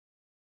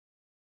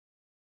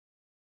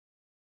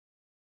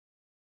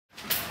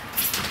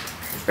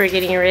We're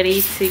getting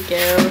ready to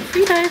go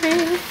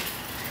freediving.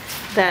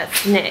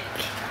 That's Nick,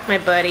 my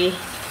buddy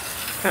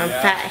from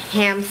Fat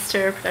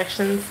Hamster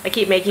Productions. I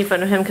keep making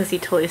fun of him because he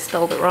totally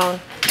spelled it wrong.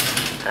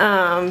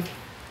 But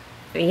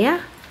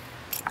yeah,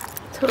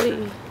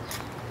 totally.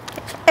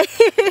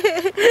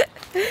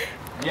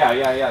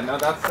 Yeah. No,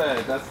 that's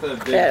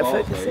the big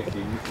ball plate.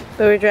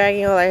 But we're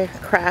dragging all our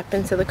crap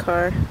into the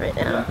car right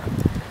now.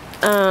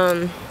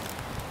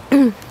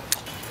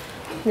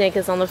 Nick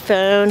is on the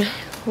phone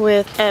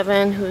with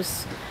Evan,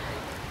 who's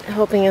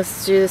helping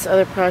us do this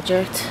other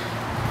project.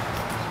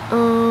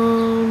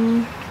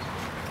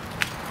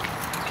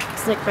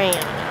 What's Nick bringing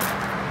out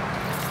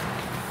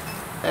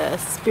now? A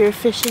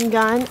spearfishing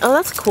gun. Oh,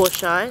 that's a cool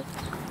shot.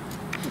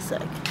 One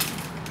sec.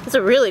 That's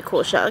a really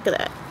cool shot. Look at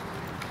that.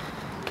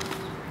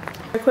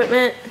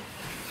 Equipment.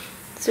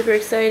 Super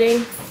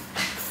exciting.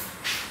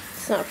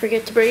 Let's not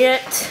forget to bring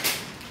it.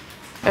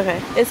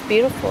 Okay, it's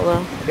beautiful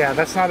though. Yeah,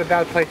 that's not a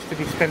bad place to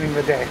be spending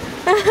the day.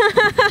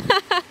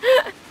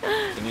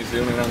 Can you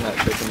zoom in on that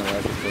trick in the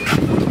rocket, please?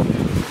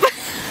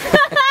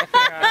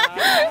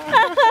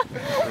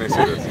 Let me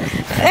see this.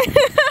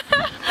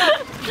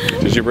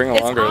 Did you bring a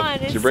longer?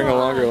 Did you bring a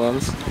longer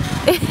lens?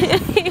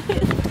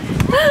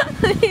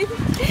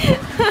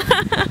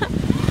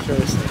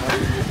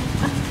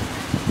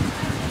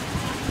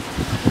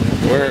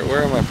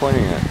 Where am I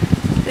pointing at?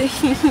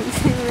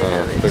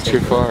 They're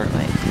too far.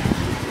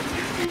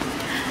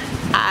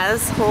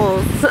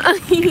 Assholes.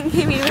 You can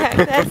give me back.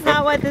 That's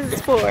not what this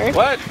is for.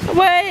 What?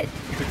 What?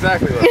 That's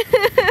exactly what.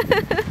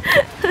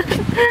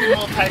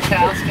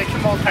 Multitask. It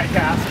can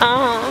multitask.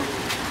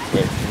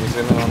 Wait, can you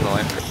zoom in on the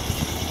line?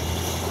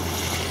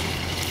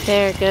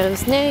 There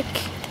goes Nick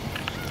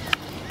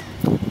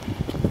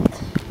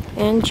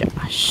and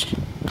Josh.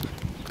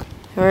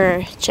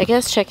 We're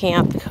checking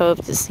out the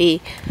cove to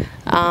see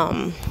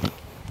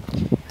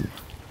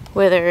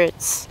whether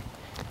it's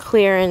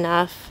clear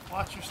enough.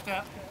 Watch your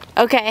step.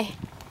 Okay.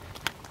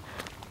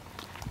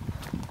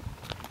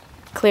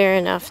 Clear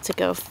enough to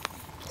go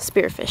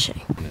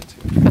spearfishing.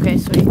 Okay,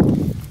 sweet.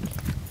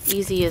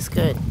 Easy is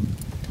good.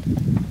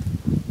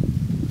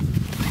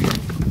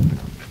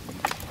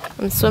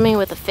 I'm swimming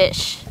with a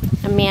fish.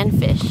 A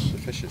manfish. The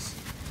fishes.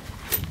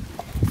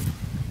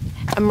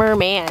 A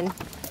merman.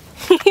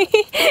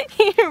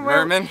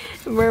 Merman?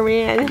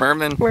 Merman.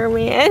 Merman.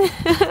 Merman.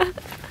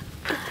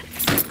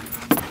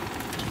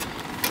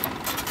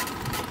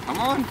 Come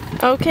on.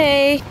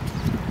 Okay.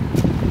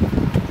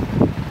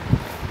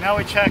 Now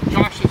we check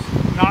Josh's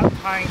knot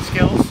tying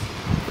skills.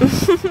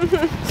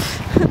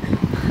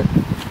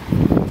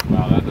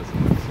 Wow, that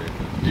doesn't look safe.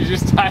 Did you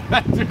just tie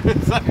that to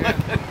his side? Yeah.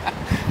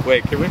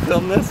 Wait, can we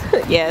film this?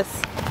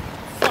 Yes.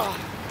 Oh,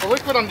 well,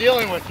 look what I'm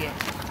dealing with here.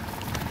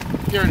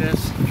 Here it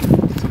is.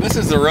 So this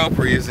is the rope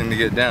we're using to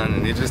get down,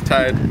 and you just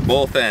tied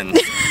both ends.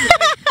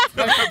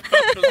 I was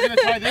going to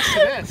tie this to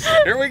this.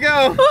 Here we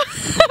go.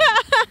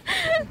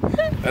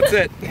 That's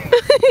it.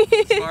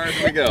 As far as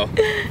we go.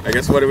 I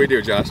guess what do we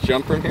do, Josh?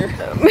 Jump from here?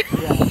 Yeah.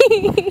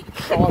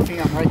 Follow me,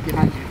 I'm right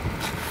behind you.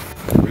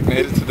 We've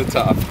made it to the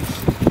top.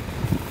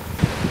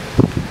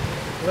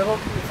 Little,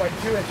 it's like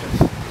 2 inches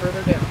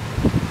further down.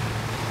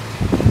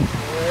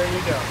 There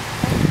you go.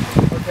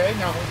 Okay,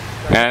 now.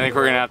 And I think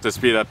we're gonna have to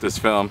speed up this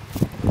film.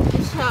 Put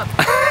this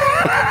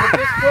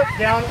foot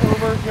down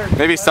over here.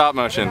 Maybe stop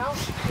motion. Yeah.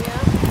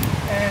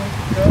 And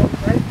go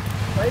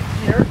right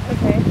here.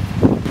 Okay.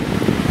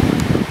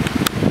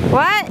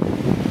 What?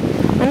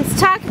 I'm just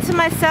talking to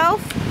myself.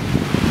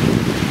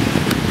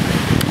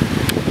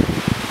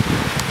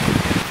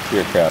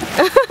 Beer crab.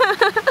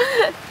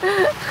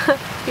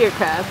 Beer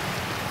crab.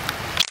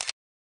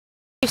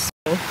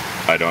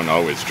 I don't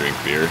always drink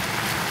beer,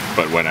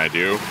 but when I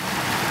do,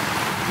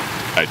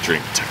 I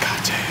drink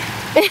Tecate.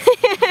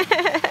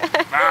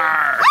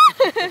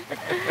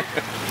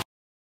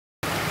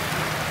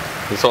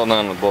 He's holding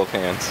on with both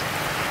hands.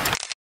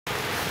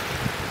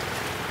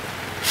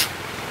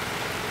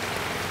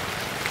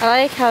 I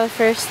like how the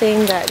first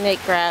thing that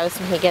Nick grabs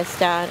when he gets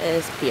down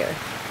is beer.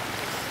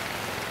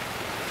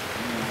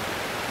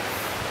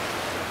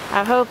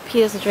 I hope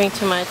he doesn't drink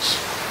too much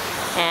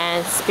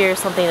and spear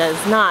something that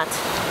is not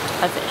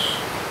a fish.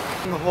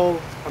 The whole,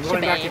 I'm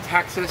going back to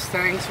Texas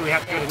thing, so we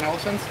have to go to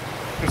Nelson's.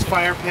 There's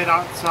fire pit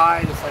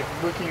outside, it's like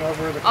looking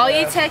over the All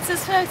cliff. you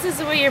Texas folks, this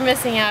is what you're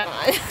missing out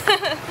on.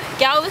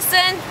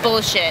 Galveston?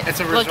 Bullshit. It's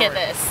a resort. Look at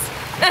this.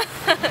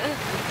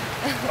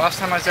 Last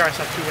time I was there, I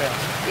saw 2 whales.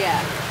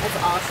 Yeah, that's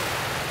awesome.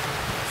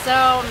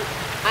 So,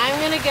 I'm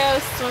gonna go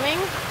swimming.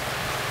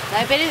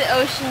 I've been in the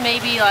ocean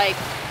maybe like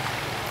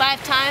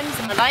 5 times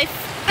in my life.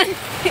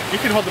 You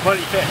can hold the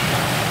buddy fish.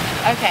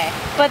 Okay,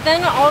 but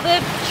then all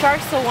the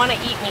sharks will want to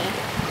eat me.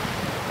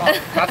 Well,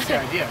 that's the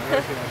idea.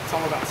 It's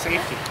all about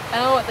safety. I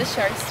don't want the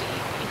sharks to eat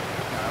me.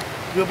 No.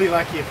 You'll be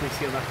lucky if we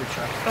see a leopard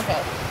shark.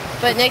 Okay.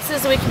 But Nick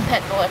says we can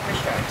pet the leopard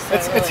sharks.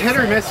 So It's hit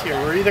or miss here.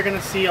 We're either going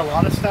to see a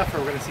lot of stuff or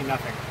we're going to see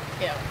nothing.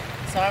 Yeah.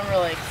 So I'm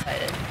really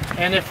excited.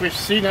 And if we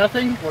see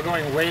nothing, we're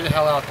going way the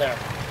hell out there.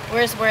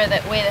 Where's where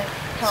the way the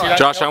hell out?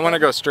 Josh, I want to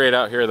go straight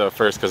out here though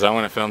first because I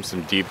want to film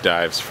some deep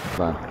dives.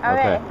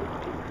 Okay.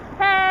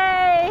 Hey!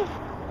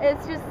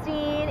 It's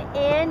Justine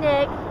and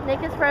Nick.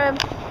 Nick is from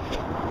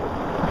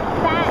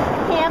Fat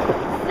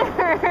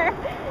Hamster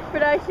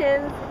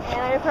Productions,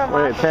 and I'm from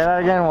Wait, say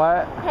that again,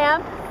 what?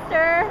 Hamster.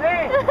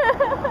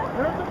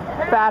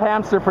 Fat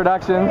Hamster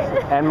Productions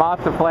and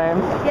Moth to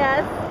Flames.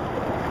 Yes.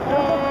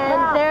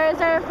 And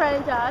there's our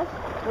friend Josh.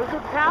 There's a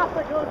path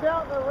that goes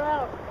out the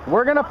route.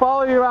 We're gonna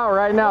follow you out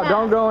right now. Yeah.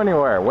 Don't go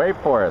anywhere. Wait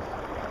for us.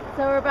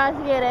 So we're about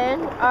to get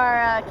in.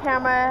 Our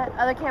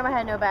other camera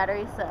had no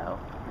battery, so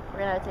we're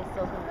gonna take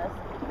stills with this.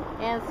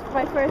 And it's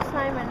my first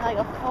time in like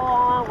a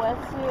full-on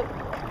wetsuit.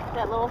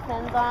 Got little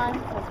fins on,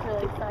 so it's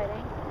really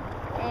exciting.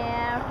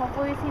 And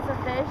hopefully we see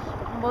some fish.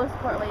 Most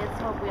importantly, let's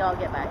hope we all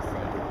get back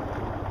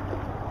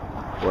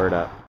safe. Word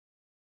up.